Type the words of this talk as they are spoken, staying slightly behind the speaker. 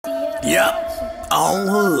Yep, on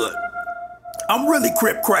hood. I'm really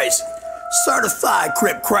Crip crazy. Certified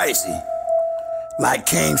Crip crazy. Like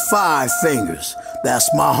King Five Fingers. That's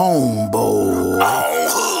my homeboy. On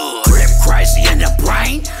hood. Crip crazy in the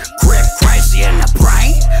brain. Crip crazy in the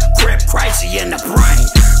brain. Crip crazy in the brain.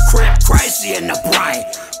 Crip crazy in the brain.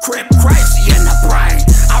 Crip crazy in the brain.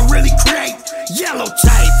 I really create yellow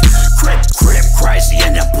tape. Crip crazy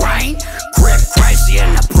in the brain. Crip crazy in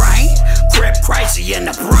the brain. Crip crazy in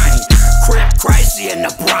the brain. Crip crazy in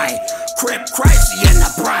the brain. Crip crazy in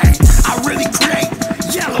the brain. I really create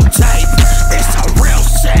yellow tape. It's a real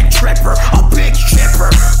set tripper, a big shipper,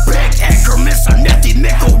 big increments, a nifty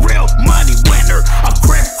nickel, real money winner. A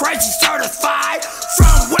Crip crazy certified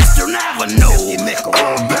from Western Avenue.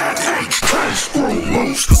 All that HK screw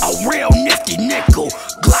loose. A real nifty nickel,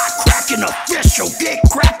 Glock cracking official. Get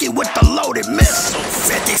cracky with the loaded missile.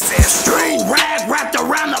 55th Street rag wrapped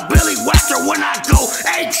around the Billy Western when I go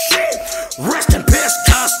ape shit. Rest in piss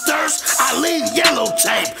custers, I leave yellow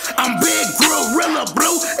tape. I'm big gorilla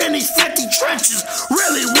blue in these 50 trenches,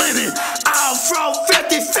 really winning. I'll throw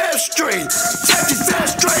 55th Street,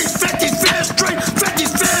 55th Street, 55th Street,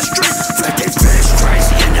 55th Street, 55th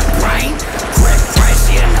crazy in the brain, Crip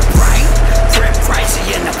crazy in the brain, Crip crazy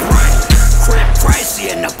in the brain, Crip crazy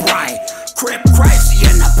in the brain, Crip crazy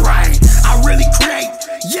in the brain. I really create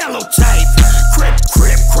yellow tape. Crip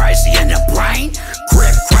crazy in the brain,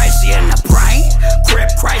 Crip crazy in the brain, Crip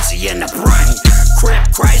crazy in the brain, Crip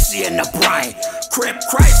crazy in the brain, Crip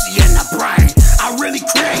crazy in the brain. I really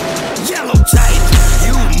create yellow tape.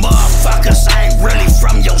 You motherfuckers ain't really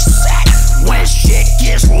from your set. When shit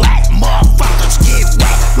gets lack, motherfuckers get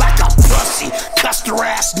wet like a pussy. Custer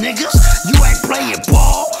ass niggas, you ain't playing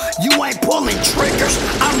ball, you ain't pulling triggers.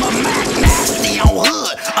 I'm a Mac nasty on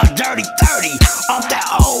hood, a dirty 30 off that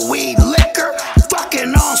old weed liquor.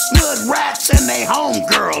 Fucking on snud rats and they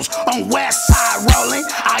homegirls on West Side rolling.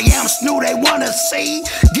 I am Snoo they wanna see.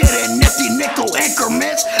 Getting nifty nickel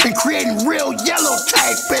increments and creating real yellow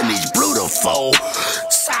tape in these beautiful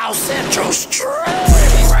South Central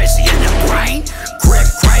streets.